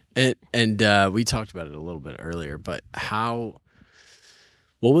 And we talked about it a little bit earlier, but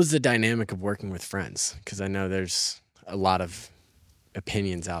what was the dynamic of working with friends? Because I know there's a lot of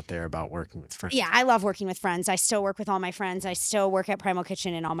opinions out there about working with friends. Yeah, I love working with friends. I still work with all my friends. I still work at Primal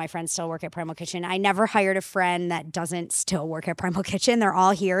Kitchen, and all my friends still work at Primal Kitchen. I never hired a friend that doesn't still work at Primal Kitchen. They're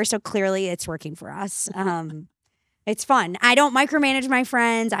all here, so clearly it's working for us. It's fun. I don't micromanage my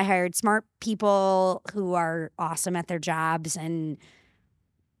friends. I hired smart people who are awesome at their jobs, and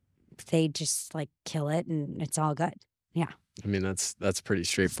they just like kill it, and it's all good. Yeah. I mean, that's pretty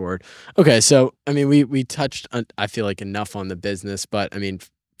straightforward. Okay, so I mean, we touched on, I feel like, enough on the business, but I mean,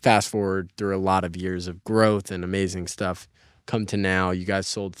 fast forward through a lot of years of growth and amazing stuff, come to now. You guys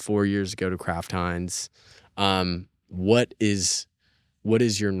sold 4 years ago to Kraft Heinz. What is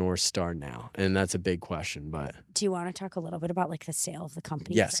your North Star now? And that's a big question, but do you want to talk a little bit about like the sale of the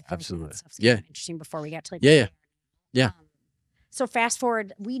company? Yes, absolutely. Yeah, interesting. Before we get to like yeah. So fast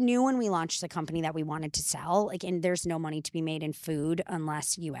forward, we knew when we launched the company that we wanted to sell, like, and there's no money to be made in food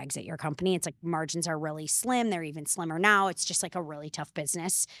unless you exit your company. It's like margins are really slim. They're even slimmer now. It's just like a really tough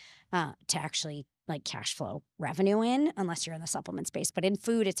business to actually like cash flow revenue in unless you're in the supplement space. But in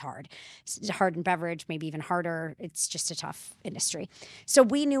food, it's hard. It's hard in beverage, maybe even harder. It's just a tough industry. So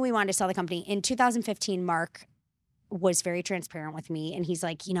we knew we wanted to sell the company. In 2015, Mark was very transparent with me, and he's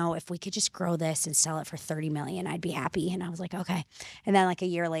like, if we could just grow this and sell it for 30 million, I'd be happy. And I was like, okay. And then like a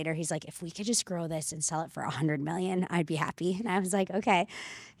year later, he's like, if we could just grow this and sell it for 100 million, I'd be happy. And I was like, okay,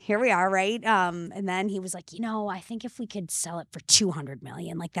 here we are, right? And then he was like, I think if we could sell it for 200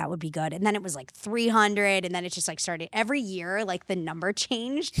 million, like that would be good. And then it was like 300, and then it just like started every year, like the number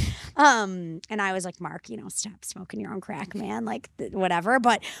changed. And I was like, Mark, stop smoking your own crack, man, like whatever.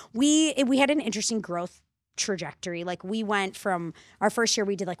 But we had an interesting growth trajectory. Like we went from our first year,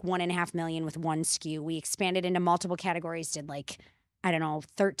 we did like 1.5 million with one SKU. We expanded into multiple categories, did like,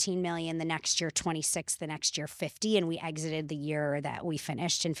 13 million the next year, 26 the next year, 50. And we exited the year that we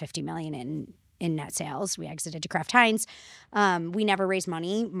finished in 50 million in net sales. We exited to Kraft Heinz. We never raised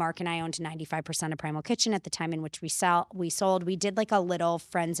money. Mark and I owned 95% of Primal Kitchen at the time in which we sold. We did like a little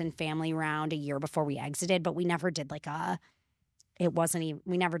friends and family round a year before we exited, but we never did like a it wasn't even,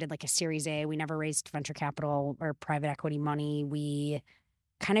 we never did like a Series A. We never raised venture capital or private equity money. We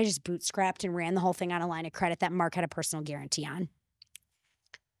kind of just bootstrapped and ran the whole thing on a line of credit that Mark had a personal guarantee on.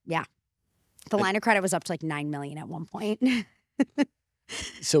 Yeah. The line of credit was up to like $9 million at one point.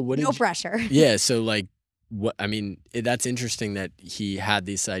 So what? No pressure. Yeah. So like, what? I mean, that's interesting that he had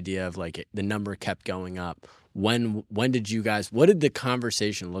this idea of like the number kept going up. When did you guys? What did the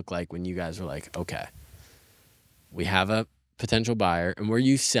conversation look like when you guys were like, okay, we have a potential buyer, and were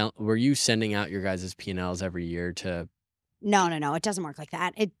you sending out your guys' P&Ls every year to? No. It doesn't work like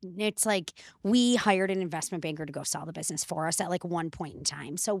that. It's like we hired an investment banker to go sell the business for us at like one point in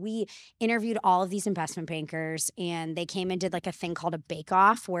time. So we interviewed all of these investment bankers, and they came and did like a thing called a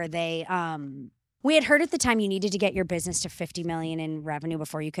bake-off where they we had heard at the time you needed to get your business to 50 million in revenue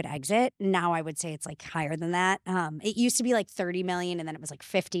before you could exit. Now I would say it's like higher than that. It used to be like 30 million and then it was like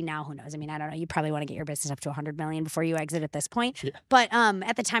 50. Now who knows? I mean, I don't know. You probably want to get your business up to 100 million before you exit at this point. Yeah. But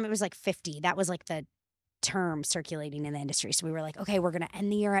at the time it was like 50. That was like the term circulating in the industry. So we were like, okay, we're going to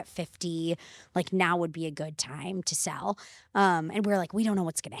end the year at 50. Like now would be a good time to sell. And we were like, we don't know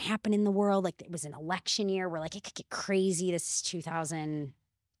what's going to happen in the world. Like it was an election year. We're like, it could get crazy. This is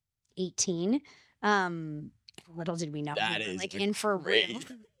 2018. Little did we know That we were is like in for great.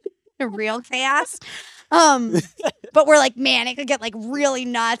 real chaos. But we're like, man, it could get like really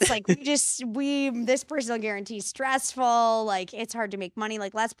nuts. Like this personal guarantee is stressful. Like it's hard to make money.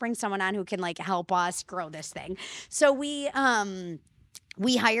 Like let's bring someone on who can like help us grow this thing. So we went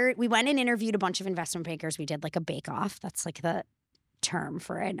and interviewed a bunch of investment bankers. We did like a bake-off. That's like the term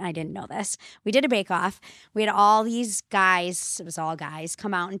for it. I didn't know this. We did a bake-off. We had all these guys, it was all guys,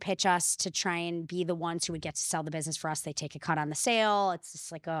 come out and pitch us to try and be the ones who would get to sell the business for us. They take a cut on the sale. It's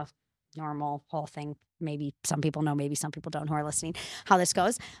just like a normal whole thing. Maybe some people know, maybe some people don't who are listening, how this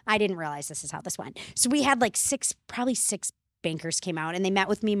goes. I didn't realize this is how this went. So we had like probably six bankers came out and they met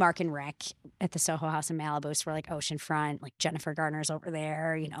with me, Mark and Rick at the Soho House in Malibu. So we're like oceanfront, like Jennifer Garner's over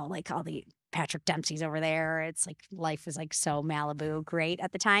there, like all the Patrick Dempsey's over there. It's like life was like so Malibu great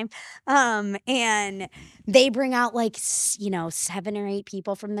at the time. And they bring out like, 7 or 8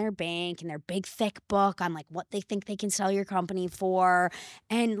 people from their bank and their big thick book on like what they think they can sell your company for.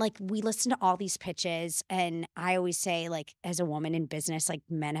 And like we listen to all these pitches. And I always say like as a woman in business, like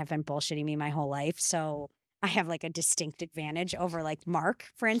men have been bullshitting me my whole life. So I have like a distinct advantage over like Mark,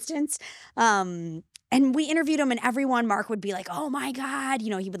 for instance. And we interviewed him and everyone, Mark would be like, oh my God,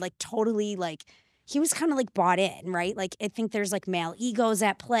 he would like totally like, he was kind of like bought in, right? Like I think there's like male egos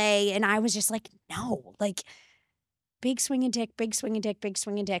at play. And I was just like, no, like big swinging dick, big swinging dick, big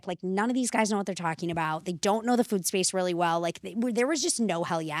swinging dick. Like none of these guys know what they're talking about. They don't know the food space really well. Like there was just no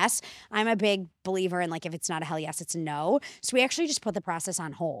hell yes. I'm a big believer in like, if it's not a hell yes, it's a no. So we actually just put the process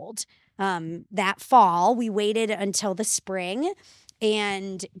on hold. That fall, we waited until the spring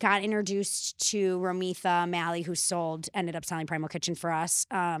and got introduced to Romitha Malley, who ended up selling Primal Kitchen for us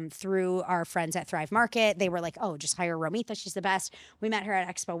through our friends at Thrive Market. They were like, oh, just hire Romitha. She's the best. We met her at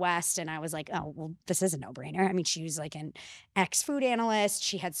Expo West, and I was like, oh, well, this is a no-brainer. I mean, she was like an ex-food analyst.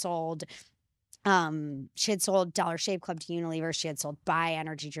 She had sold Dollar Shave Club to Unilever. She had sold Bai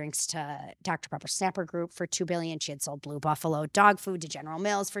energy drinks to Dr. Pepper Snapper Group for $2 billion. She had sold Blue Buffalo dog food to General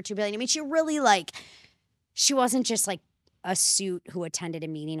Mills for $2 billion. I mean, she really she wasn't just like a suit who attended a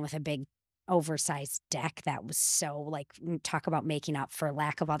meeting with a big oversized deck that was so talk about making up for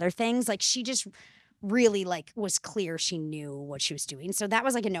lack of other things. Like she just really was clear she knew what she was doing. So that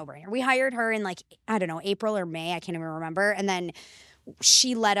was like a no-brainer. We hired her in I don't know, April or May. I can't even remember. And then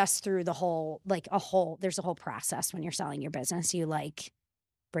she led us through the whole, there's a whole process when you're selling your business. You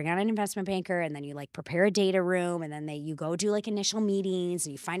bring on an investment banker and then you prepare a data room and then you go do initial meetings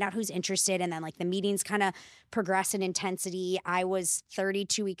and you find out who's interested. And then the meetings kind of progress in intensity. I was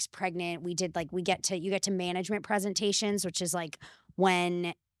 32 weeks pregnant. We did you get to management presentations, which is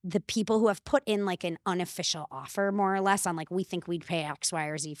when the people who have put in an unofficial offer more or less on we think we'd pay X, Y,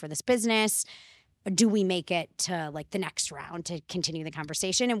 or Z for this business. Do we make it to the next round to continue the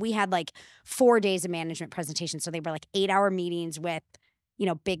conversation? And we had 4 days of management presentations. So they were 8-hour meetings with,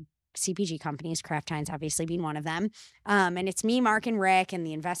 big CPG companies, Kraft Heinz obviously being one of them. And it's me, Mark, and Rick, and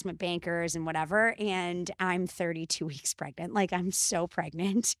the investment bankers and whatever. And I'm 32 weeks pregnant. I'm so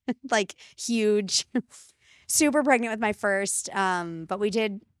pregnant, huge, super pregnant with my first. But we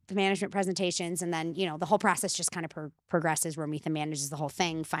did the management presentations, and then the whole process just kind of progresses. Romitha manages the whole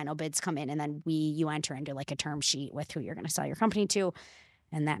thing. Final bids come in, and then you enter into a term sheet with who you're going to sell your company to,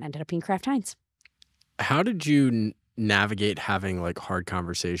 and that ended up being Kraft Heinz. How did you navigate having hard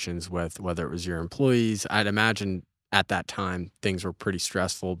conversations with whether it was your employees? I'd imagine at that time things were pretty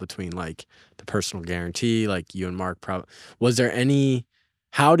stressful between like the personal guarantee, like you and Mark was there any,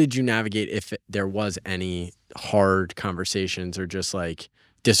 how did you navigate if there was any hard conversations or just like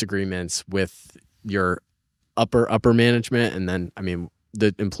disagreements with your upper management? And then, I mean,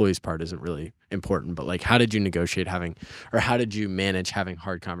 the employees part isn't really important, but like, how did you negotiate having, or how did you manage having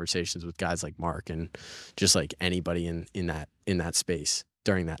hard conversations with guys like Mark and just like anybody in that space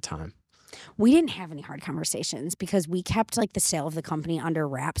during that time? We didn't have any hard conversations because we kept like the sale of the company under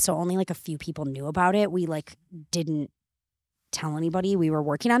wraps. So only like a few people knew about it. We like didn't tell anybody we were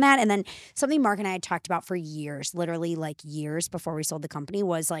working on that. And then something Mark and I had talked about for years, literally like years before we sold the company,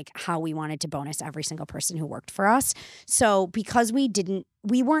 was like how we wanted to bonus every single person who worked for us. So because we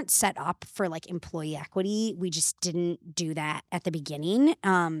weren't set up for like employee equity, we just didn't do that at the beginning.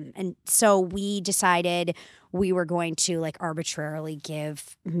 And so we decided we were going to like arbitrarily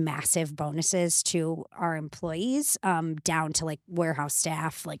give massive bonuses to our employees, down to like warehouse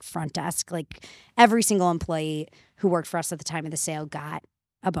staff, like front desk, like every single employee who worked for us at the time of the sale got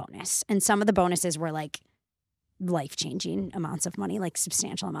a bonus. And some of the bonuses were like life-changing amounts of money, like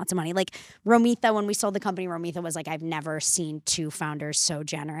substantial amounts of money. Like Romitha, when we sold the company, Romitha was like, I've never seen two founders so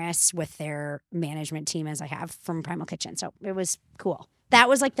generous with their management team as I have from Primal Kitchen. So it was cool. That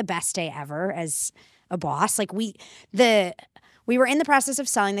was like the best day ever as a boss. Like we were in the process of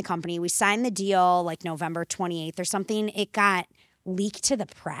selling the company. We signed the deal like November 28th or something. It got leaked to the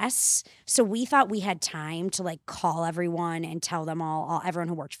press. So we thought we had time to like call everyone and tell them everyone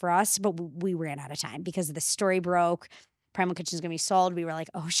who worked for us, but we ran out of time because the story broke. Primal Kitchen is going to be sold. We were like,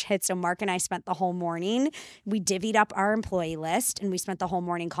 oh shit. So Mark and I spent the whole morning, we divvied up our employee list and we spent the whole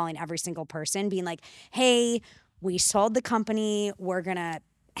morning calling every single person being like, hey, we sold the company. We're going to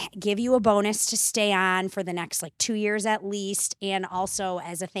give you a bonus to stay on for the next like 2 years at least. And also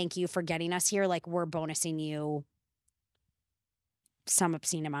as a thank you for getting us here, like we're bonusing you some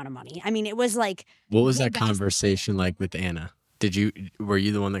obscene amount of money. I mean, it was like, what was that conversation like with Anna? Were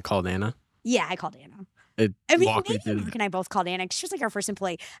you the one that called Anna? Yeah, I called Anna. Mark and I both called Anna because she was like our first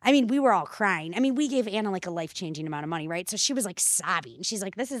employee. I mean, we were all crying. I mean, we gave Anna like a life-changing amount of money, right? So she was like sobbing. She's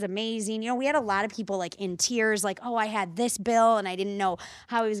like, this is amazing. You know, we had a lot of people like in tears, like, oh, I had this bill and I didn't know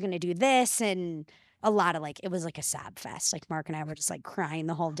how I was going to do this. And a lot of like, it was like a sob fest. Like Mark and I were just like crying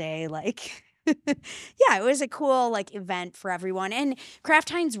the whole day. Like, yeah, it was a cool like event for everyone. And Kraft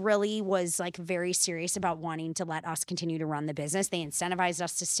Heinz really was like very serious about wanting to let us continue to run the business. They incentivized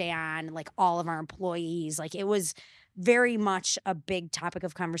us to stay on, like all of our employees. Like it was very much a big topic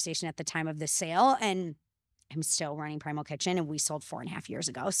of conversation at the time of the sale. And I'm still running Primal Kitchen and we sold 4.5 years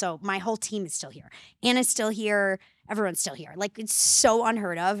ago. So my whole team is still here. Anna's still here. Everyone's still here. Like it's so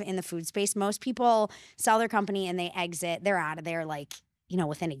unheard of in the food space. Most people sell their company and they exit. They're out of there like, you know,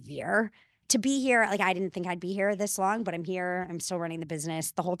 within a year. To be here, like I didn't think I'd be here this long, but I'm here. I'm still running the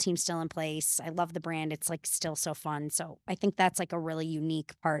business. The whole team's still in place. I love the brand. It's like still so fun. So I think that's like a really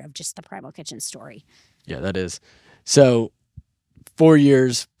unique part of just the Primal Kitchen story. Yeah, that is. So 4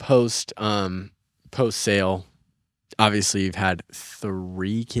 years post sale, obviously you've had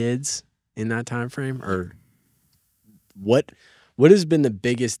 3 kids in that time frame. Or what has been the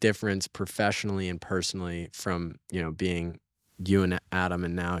biggest difference professionally and personally from, you know, being you and Adam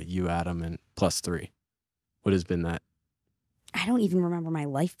and now you, Adam, and plus 3? What has been that? I don't even remember my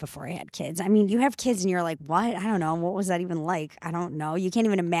life before I had kids. I mean, you have kids and you're like, what? I don't know. What was that even like? I don't know. You can't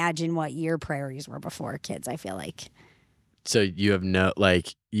even imagine what your priorities were before kids, I feel like. So you have no,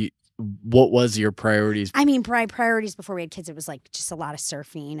 like, what was your priorities? I mean, priorities before we had kids, it was like just a lot of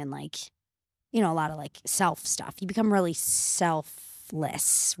surfing and like, you know, a lot of like self stuff. You become really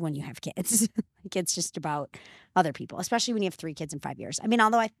selfless when you have kids. Like it's just about other people, especially when you have 3 kids in 5 years. I mean,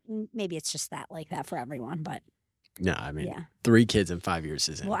 although maybe it's just like that for everyone, but no, I mean, yeah. 3 kids in 5 years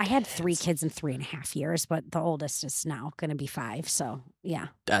isn't. Well, I had 3 kids in 3.5 years, but the oldest is now going to be 5. So yeah,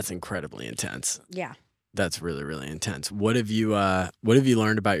 that's incredibly intense. Yeah, that's really, really intense. What have you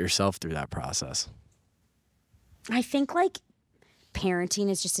learned about yourself through that process? I think like parenting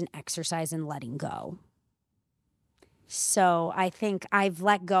is just an exercise in letting go. So I think I've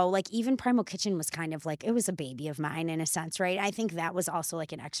let go, like even Primal Kitchen was kind of like, it was a baby of mine in a sense, right? I think that was also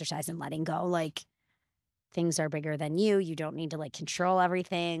like an exercise in letting go. Like things are bigger than you. You don't need to like control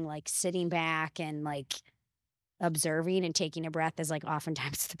everything. Like sitting back and like observing and taking a breath is like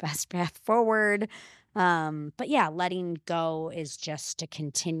oftentimes the best path forward. But yeah, letting go is just a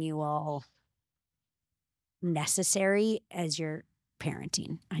continual necessary as you're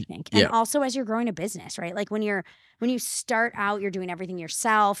parenting, I think. And also as you're growing a business, right? Like when you start out, you're doing everything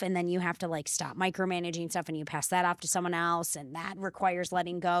yourself and then you have to like stop micromanaging stuff and you pass that off to someone else and that requires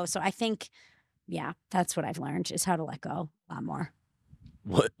letting go. So I think Yeah, that's what I've learned is how to let go a lot more.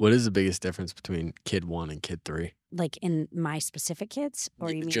 What is the biggest difference between kid 1 and kid 3? Like in my specific kids,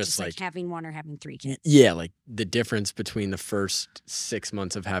 or you mean Just just like having one or having 3 kids? Yeah, like the difference between the first 6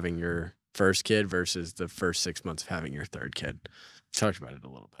 months of having your first kid versus the first 6 months of having your third kid. Talked about it a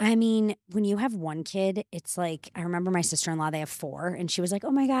little bit. I mean, when you have 1 kid, it's like I remember my sister-in-law, they have 4, and she was like,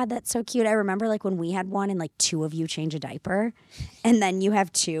 "Oh my God, that's so cute." I remember like when we had 1 and like 2 of you change a diaper, and then you have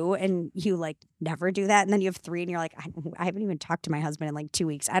 2 and you like never do that, and then you have 3 and you're like, I haven't even talked to my husband in like 2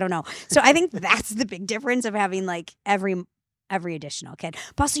 weeks. I don't know. So I think that's the big difference of having like every additional kid.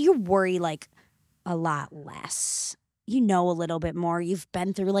 But also you worry like a lot less. You know a little bit more. You've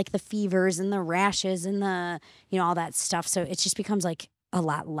been through like the fevers and the rashes and the, all that stuff. So it just becomes like a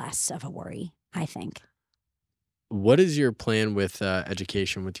lot less of a worry, I think. What is your plan with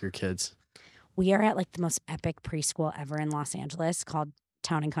education with your kids? We are at like the most epic preschool ever in Los Angeles called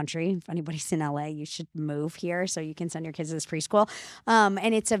Town and Country. If anybody's in LA, you should move here so you can send your kids to this preschool.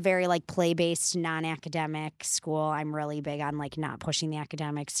 And it's a very like play-based, non-academic school. I'm really big on like not pushing the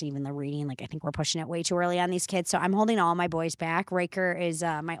academics, even the reading. Like I think we're pushing it way too early on these kids. So I'm holding all my boys back. Riker is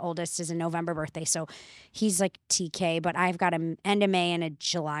my oldest is a November birthday, so he's like TK. But I've got an end of May and a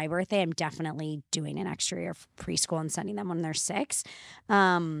July birthday. I'm definitely doing an extra year of preschool and sending them when they're 6.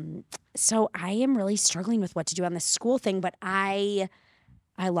 So I am really struggling with what to do on this school thing, but I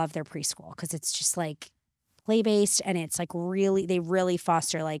love their preschool because it's just like play-based and it's like they really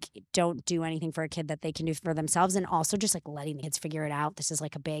foster like don't do anything for a kid that they can do for themselves, and also just like letting the kids figure it out. This is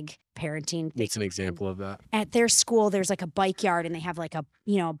like a big parenting thing. What's an example of that? At their school, there's like a bike yard and they have like a,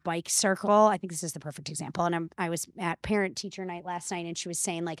 bike circle. I think this is the perfect example. And I was at parent teacher night last night and she was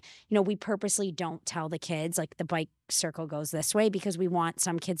saying like, we purposely don't tell the kids like the bike circle goes this way because we want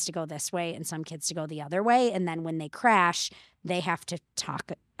some kids to go this way and some kids to go the other way. And then when they crash, they have to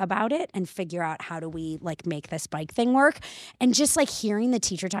talk about it and figure out how do we like make this bike thing work. And just like hearing the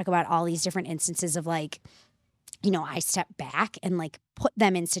teacher talk about all these different instances of like, I step back and like put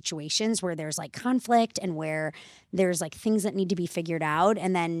them in situations where there's like conflict and where there's like things that need to be figured out,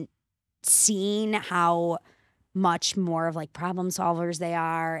 and then seeing how much more of like problem solvers they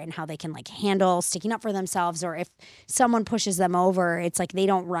are and how they can like handle sticking up for themselves, or if someone pushes them over, it's like they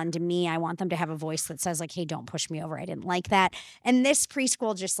don't run to me. I want them to have a voice that says like, "Hey, don't push me over. I didn't like that." And this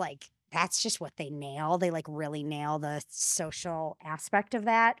preschool just like that's just what they nail. They like really nail the social aspect of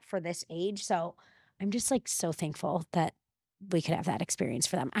that for this age. So I'm just like so thankful that we could have that experience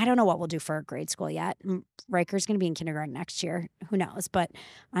for them. I don't know what we'll do for grade school yet. Riker's going to be in kindergarten next year. Who knows? But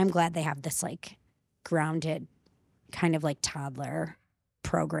I'm glad they have this like grounded kind of like toddler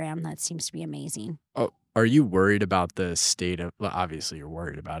program that seems to be amazing. Oh, are you worried about the state of, well, obviously you're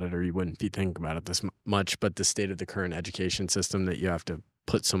worried about it or you wouldn't be thinking about it this much, but the state of the current education system that you have to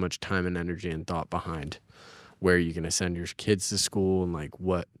put so much time and energy and thought behind? Where are you going to send your kids to school and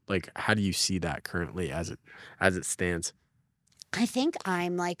how do you see that currently as it stands? I think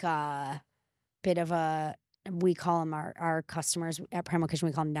I'm like a bit of we call them our customers at Primal Kitchen,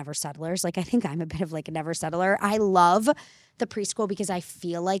 we call them never settlers. Like I think I'm a bit of like a never settler. I love the preschool because I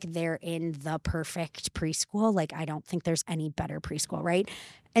feel like they're in the perfect preschool. Like I don't think there's any better preschool, right?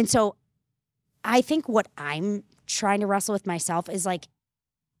 And so I think what I'm trying to wrestle with myself is like,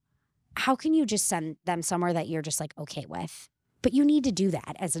 how can you just send them somewhere that you're just like okay with? But you need to do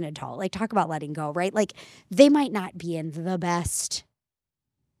that as an adult. Like talk about letting go, right? Like they might not be in the best,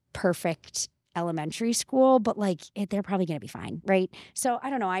 perfect elementary school, but like they're probably going to be fine, right? So I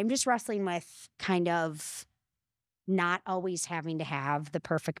don't know. I'm just wrestling with kind of not always having to have the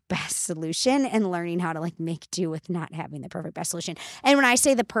perfect best solution and learning how to like make do with not having the perfect best solution. And when I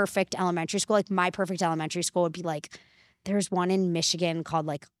say the perfect elementary school, like my perfect elementary school would be like, there's one in Michigan called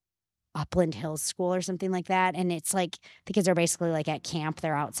like Upland Hills School or something like that. And it's like the kids are basically like at camp.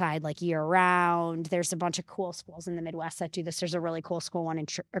 They're outside like year round. There's a bunch of cool schools in the Midwest that do this. There's a really cool school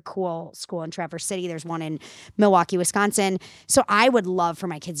cool school in Traverse City. There's one in Milwaukee, Wisconsin. So I would love for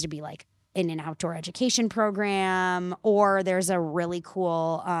my kids to be like in an outdoor education program, or there's a really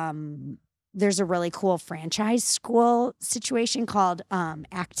cool franchise school situation called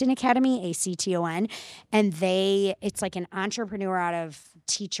Acton Academy, ACTON, and it's like an entrepreneur out of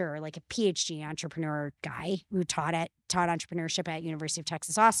teacher, like a PhD entrepreneur guy who taught entrepreneurship at University of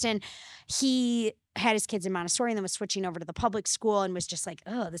Texas, Austin. He had his kids in Montessori and then was switching over to the public school and was just like,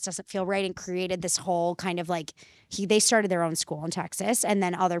 oh, this doesn't feel right, and created this whole kind of like they started their own school in Texas, and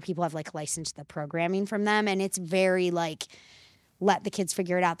then other people have like licensed the programming from them, and it's very like let the kids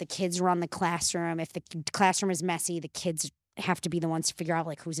figure it out. The kids run the classroom. If the classroom is messy, the kids have to be the ones to figure out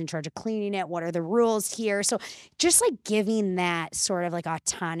like who's in charge of cleaning it, what are the rules here. So just like giving that sort of like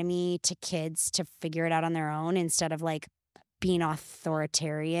autonomy to kids to figure it out on their own instead of like being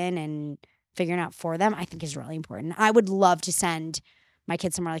authoritarian and figuring out for them, I think is really important. I would love to send my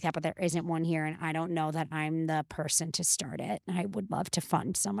kids somewhere like that, but there isn't one here, and I don't know that I'm the person to start it. I would love to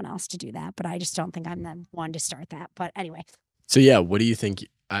fund someone else to do that, but I just don't think I'm the one to start that. But anyway. So yeah, what do you think?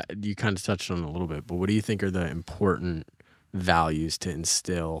 You kind of touched on it a little bit, but what do you think are the important values to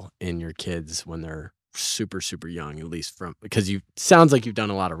instill in your kids when they're super, super young, at least because sounds like you've done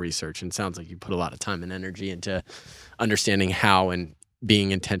a lot of research and sounds like you put a lot of time and energy into understanding how and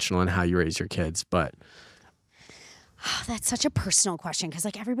being intentional in how you raise your kids. But that's such a personal question because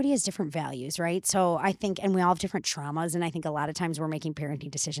like everybody has different values, right? So I think, and we all have different traumas, and I think a lot of times we're making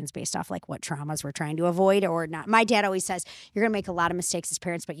parenting decisions based off like what traumas we're trying to avoid or not. My dad always says you're gonna make a lot of mistakes as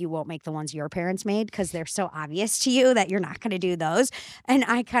parents, but you won't make the ones your parents made because they're so obvious to you that you're not gonna do those. And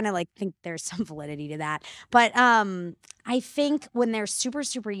I kind of like think there's some validity to that. But I think when they're super,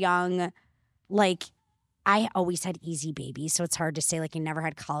 super young, like I always had easy babies, so it's hard to say like I never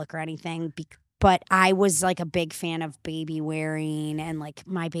had colic or anything. But I was like a big fan of baby wearing, and like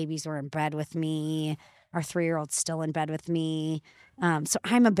my babies were in bed with me. Our 3-year-old's still in bed with me. So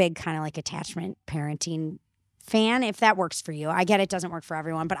I'm a big kind of like attachment parenting fan, if that works for you. I get it doesn't work for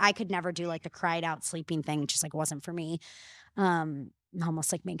everyone, but I could never do like the cried out sleeping thing. It just like wasn't for me.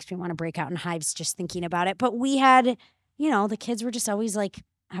 Almost like makes me want to break out in hives just thinking about it. But we had, the kids were just always like,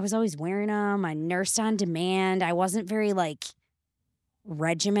 I was always wearing them. I nursed on demand. I wasn't very like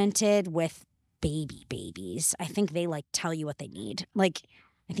regimented with babies. I think they like tell you what they need. Like,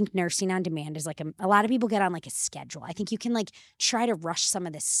 I think nursing on demand is like a lot of people get on like a schedule. I think you can like try to rush some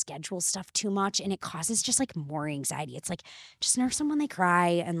of this schedule stuff too much, and it causes just like more anxiety. It's like just nurse them when they cry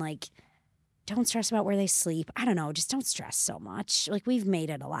and like don't stress about where they sleep. I don't know, just don't stress so much. Like we've made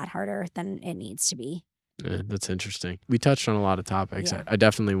it a lot harder than it needs to be. Yeah, that's interesting. We touched on a lot of topics. Yeah. I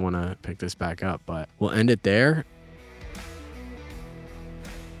definitely want to pick this back up, but we'll end it there.